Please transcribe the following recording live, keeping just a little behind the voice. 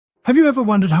Have you ever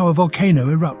wondered how a volcano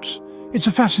erupts? It's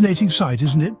a fascinating sight,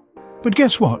 isn't it? But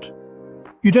guess what?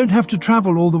 You don't have to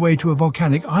travel all the way to a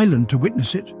volcanic island to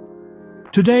witness it.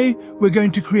 Today, we're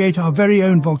going to create our very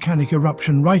own volcanic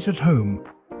eruption right at home.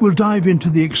 We'll dive into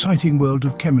the exciting world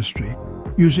of chemistry,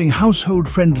 using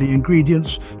household-friendly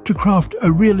ingredients to craft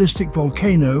a realistic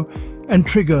volcano and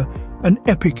trigger an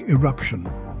epic eruption.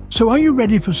 So are you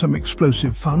ready for some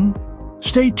explosive fun?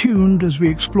 Stay tuned as we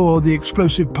explore the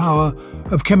explosive power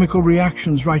of chemical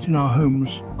reactions right in our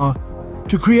homes.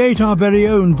 To create our very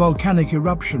own volcanic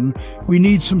eruption, we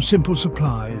need some simple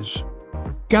supplies.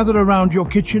 Gather around your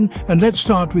kitchen and let's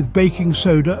start with baking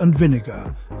soda and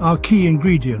vinegar, our key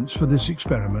ingredients for this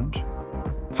experiment.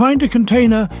 Find a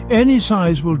container, any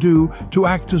size will do, to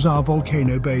act as our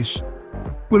volcano base.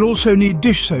 We'll also need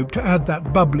dish soap to add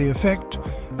that bubbly effect,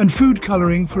 and food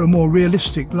coloring for a more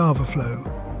realistic lava flow.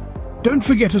 Don't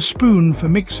forget a spoon for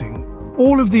mixing.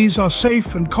 All of these are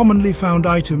safe and commonly found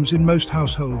items in most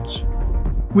households.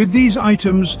 With these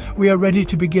items, we are ready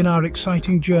to begin our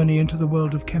exciting journey into the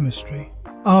world of chemistry.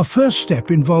 Our first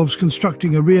step involves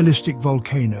constructing a realistic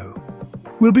volcano.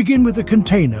 We'll begin with a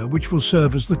container which will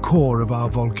serve as the core of our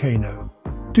volcano.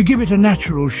 To give it a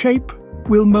natural shape,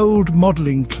 we'll mold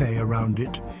modeling clay around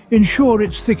it. Ensure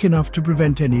it's thick enough to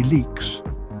prevent any leaks.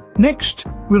 Next,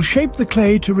 we'll shape the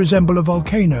clay to resemble a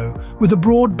volcano, with a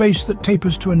broad base that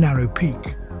tapers to a narrow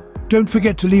peak. Don't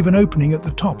forget to leave an opening at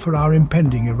the top for our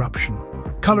impending eruption.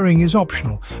 Coloring is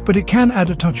optional, but it can add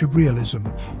a touch of realism.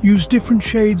 Use different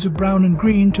shades of brown and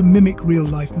green to mimic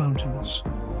real-life mountains.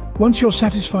 Once you're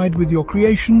satisfied with your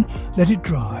creation, let it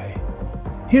dry.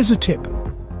 Here's a tip.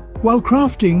 While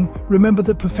crafting, remember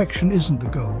that perfection isn't the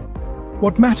goal.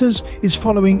 What matters is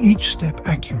following each step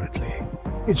accurately.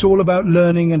 It's all about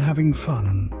learning and having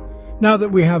fun. Now that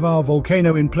we have our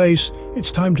volcano in place, it's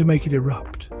time to make it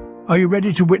erupt. Are you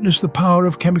ready to witness the power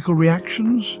of chemical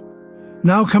reactions?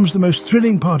 Now comes the most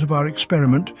thrilling part of our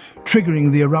experiment,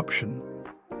 triggering the eruption.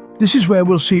 This is where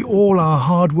we'll see all our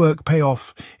hard work pay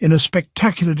off in a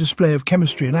spectacular display of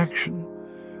chemistry in action.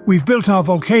 We've built our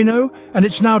volcano, and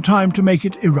it's now time to make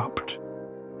it erupt.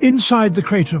 Inside the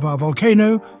crater of our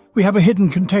volcano, we have a hidden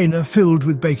container filled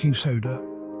with baking soda.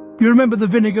 You remember the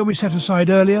vinegar we set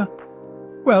aside earlier?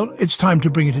 Well, it's time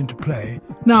to bring it into play.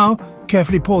 Now,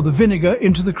 carefully pour the vinegar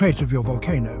into the crater of your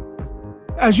volcano.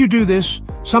 As you do this,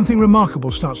 something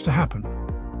remarkable starts to happen.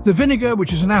 The vinegar,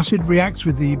 which is an acid, reacts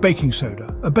with the baking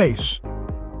soda, a base.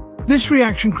 This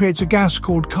reaction creates a gas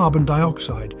called carbon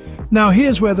dioxide. Now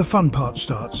here's where the fun part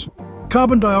starts.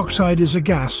 Carbon dioxide is a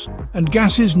gas, and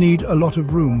gases need a lot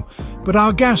of room, but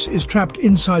our gas is trapped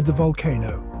inside the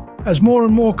volcano. As more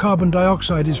and more carbon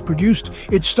dioxide is produced,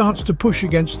 it starts to push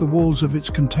against the walls of its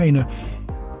container.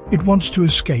 It wants to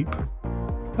escape.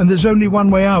 And there's only one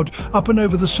way out, up and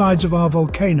over the sides of our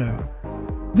volcano.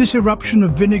 This eruption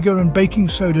of vinegar and baking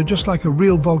soda, just like a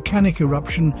real volcanic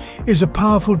eruption, is a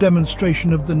powerful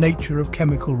demonstration of the nature of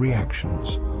chemical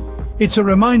reactions. It's a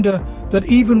reminder that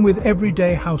even with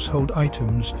everyday household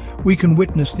items, we can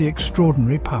witness the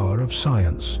extraordinary power of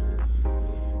science.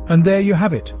 And there you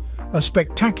have it. A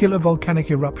spectacular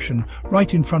volcanic eruption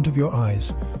right in front of your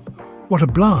eyes. What a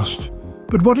blast!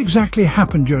 But what exactly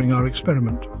happened during our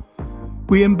experiment?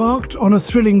 We embarked on a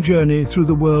thrilling journey through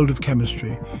the world of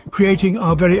chemistry, creating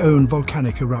our very own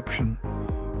volcanic eruption.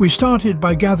 We started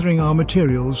by gathering our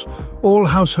materials, all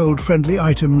household-friendly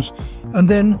items, and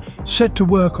then set to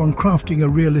work on crafting a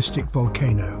realistic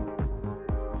volcano.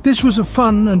 This was a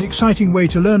fun and exciting way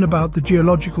to learn about the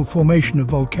geological formation of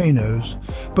volcanoes,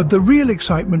 but the real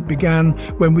excitement began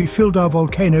when we filled our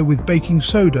volcano with baking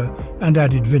soda and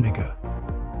added vinegar.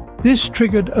 This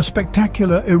triggered a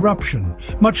spectacular eruption,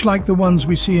 much like the ones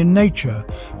we see in nature,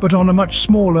 but on a much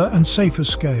smaller and safer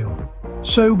scale.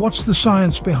 So what's the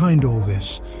science behind all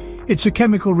this? It's a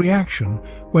chemical reaction.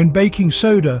 When baking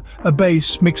soda, a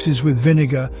base, mixes with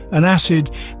vinegar, an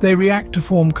acid, they react to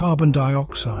form carbon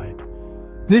dioxide.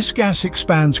 This gas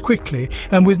expands quickly,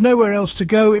 and with nowhere else to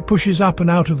go, it pushes up and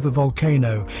out of the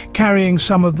volcano, carrying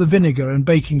some of the vinegar and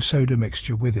baking soda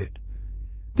mixture with it.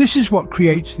 This is what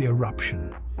creates the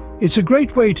eruption. It's a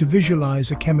great way to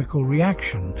visualize a chemical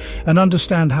reaction and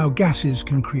understand how gases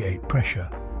can create pressure.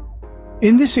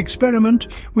 In this experiment,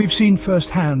 we've seen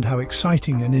firsthand how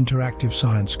exciting and interactive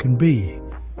science can be.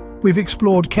 We've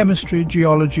explored chemistry,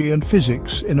 geology, and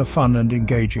physics in a fun and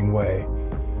engaging way.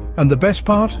 And the best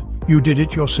part? You did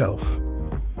it yourself.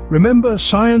 Remember,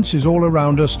 science is all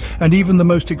around us, and even the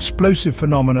most explosive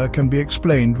phenomena can be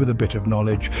explained with a bit of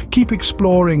knowledge. Keep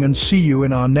exploring and see you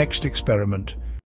in our next experiment.